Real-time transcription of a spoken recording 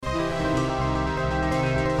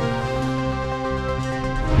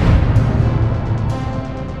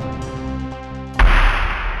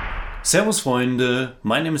Servus Freunde,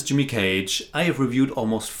 my name is Jimmy Cage. I have reviewed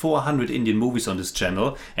almost 400 Indian movies on this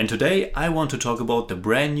channel, and today I want to talk about the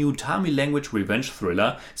brand new Tamil language revenge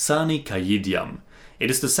thriller Saani Kaayidham.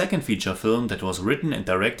 It is the second feature film that was written and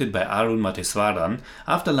directed by Arun Matheswaran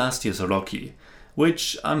after last year's Rocky,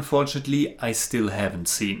 which unfortunately I still haven't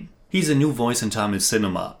seen. He's a new voice in Tamil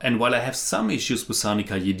cinema, and while I have some issues with Saani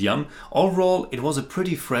Kaayidham, overall it was a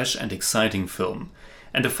pretty fresh and exciting film.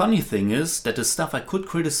 And the funny thing is that the stuff I could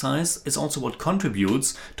criticize is also what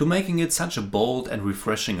contributes to making it such a bold and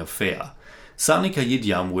refreshing affair. Saani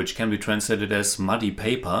Kaayidham, which can be translated as muddy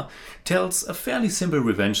paper, tells a fairly simple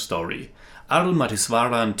revenge story. Arun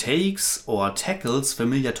Matheswaran takes or tackles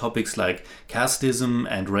familiar topics like casteism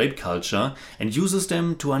and rape culture and uses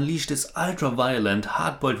them to unleash this ultra-violent,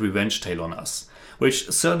 hard-boiled revenge tale on us,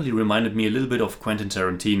 which certainly reminded me a little bit of Quentin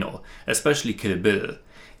Tarantino, especially Kill Bill.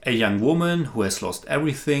 A young woman who has lost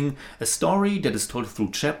everything, a story that is told through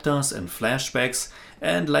chapters and flashbacks,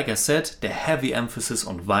 and like I said, the heavy emphasis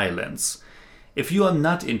on violence. If you are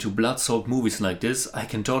not into blood-soaked movies like this, I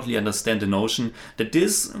can totally understand the notion that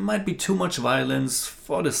this might be too much violence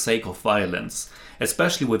for the sake of violence,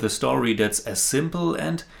 especially with a story that's as simple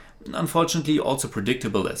and, unfortunately, also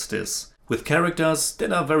predictable as this, with characters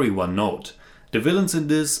that are very one-note. The villains in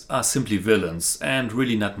this are simply villains, and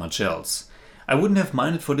really not much else. I wouldn't have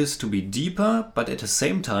minded for this to be deeper, but at the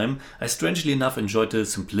same time, I strangely enough enjoyed the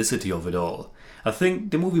simplicity of it all. I think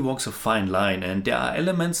the movie walks a fine line, and there are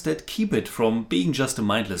elements that keep it from being just a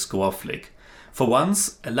mindless gore flick. For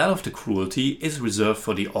once, a lot of the cruelty is reserved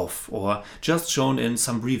for the off, or just shown in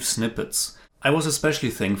some brief snippets. I was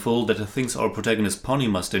especially thankful that the things our protagonist Pony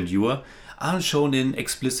must endure aren't shown in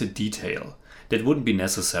explicit detail. That wouldn't be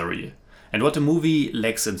necessary. And what the movie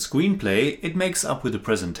lacks in screenplay, it makes up with the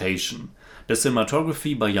presentation. The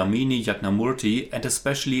cinematography by Yamini Yagnamurthy and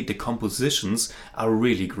especially the compositions are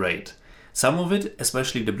really great. Some of it,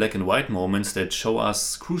 especially the black and white moments that show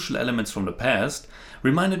us crucial elements from the past,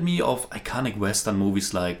 reminded me of iconic western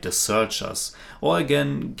movies like The Searchers or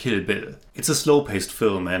again Kill Bill. It's a slow-paced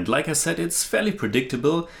film and like I said it's fairly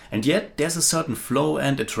predictable, and yet there's a certain flow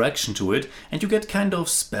and attraction to it and you get kind of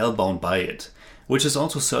spellbound by it. Which is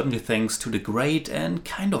also certainly thanks to the great and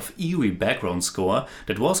kind of eerie background score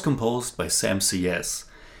that was composed by Sam C.S.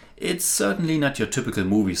 It's certainly not your typical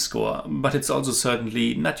movie score, but it's also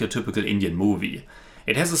certainly not your typical Indian movie.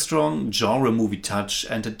 It has a strong genre movie touch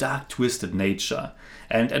and a dark twisted nature.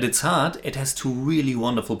 And at its heart, it has two really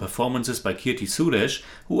wonderful performances by Keerthy Suresh,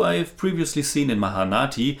 who I've previously seen in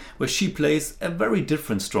Mahanati, where she plays a very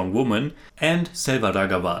different strong woman, and Selva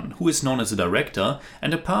Raghavan, who is known as a director,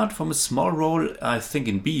 and apart from a small role, I think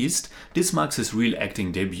in Beast, this marks his real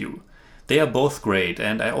acting debut. They are both great,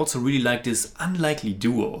 and I also really like this unlikely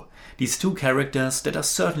duo. These two characters that are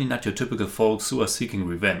certainly not your typical folks who are seeking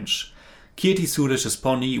revenge. Keerthy Suresh's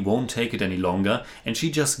Pony won't take it any longer and she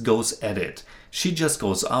just goes at it. She just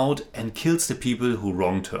goes out and kills the people who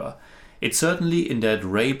wronged her. It's certainly in that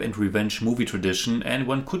rape and revenge movie tradition, and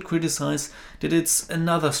one could criticize that it's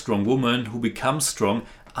another strong woman who becomes strong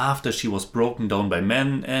after she was broken down by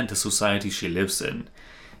men and the society she lives in.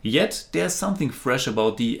 Yet there's something fresh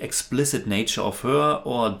about the explicit nature of her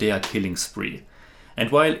or their killing spree. And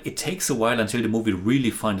while it takes a while until the movie really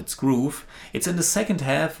finds its groove, it's in the second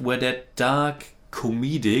half where that dark,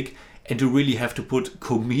 comedic, and you really have to put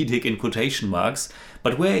comedic in quotation marks,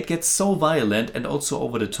 but where it gets so violent and also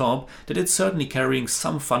over the top that it's certainly carrying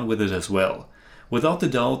some fun with it as well. Without a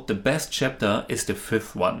doubt, the best chapter is the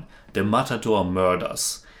fifth one, the Matador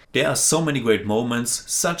Murders. There are so many great moments,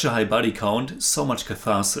 such a high body count, so much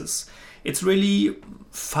catharsis. It's really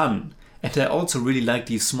fun. And I also really like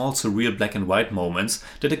these small surreal black and white moments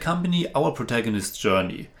that accompany our protagonist's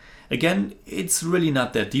journey. Again, it's really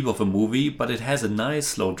not that deep of a movie, but it has a nice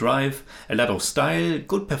slow drive, a lot of style,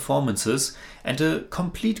 good performances, and a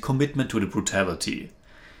complete commitment to the brutality.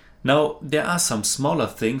 Now, there are some smaller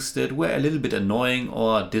things that were a little bit annoying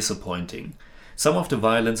or disappointing. Some of the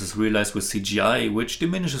violence is realized with CGI, which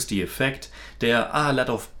diminishes the effect. There are a lot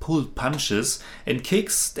of pulled punches and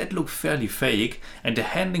kicks that look fairly fake, and the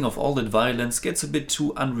handling of all that violence gets a bit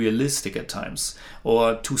too unrealistic at times,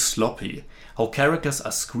 or too sloppy. How characters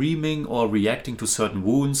are screaming or reacting to certain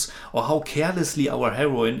wounds, or how carelessly our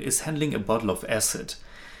heroine is handling a bottle of acid.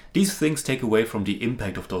 These things take away from the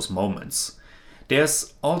impact of those moments.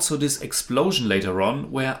 There's also this explosion later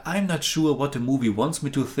on where I'm not sure what the movie wants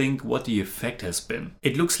me to think what the effect has been.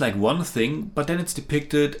 It looks like one thing, but then it's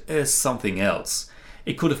depicted as something else.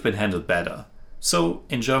 It could have been handled better. So,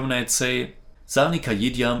 in German I'd say, Saani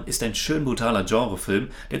Kaayidham ist ein schön brutaler Genrefilm,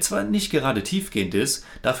 der zwar nicht gerade tiefgehend ist,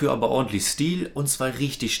 dafür aber ordentlich Stil und zwei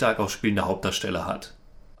richtig stark aufspielende Hauptdarsteller hat.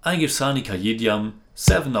 I give Saani Kaayidham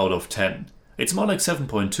 7 out of 10. It's more like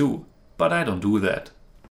 7.2, but I don't do that.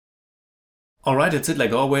 Alright, that's it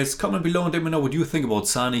like always. Comment below and let me know what you think about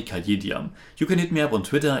Saani Kaayidham. You can hit me up on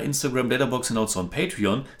Twitter, Instagram, Letterboxd and also on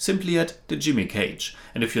Patreon, simply at TheJimmyCage.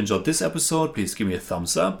 And if you enjoyed this episode, please give me a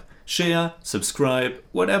thumbs up, share, subscribe,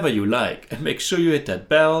 whatever you like, and make sure you hit that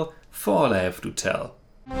bell for all I have to tell.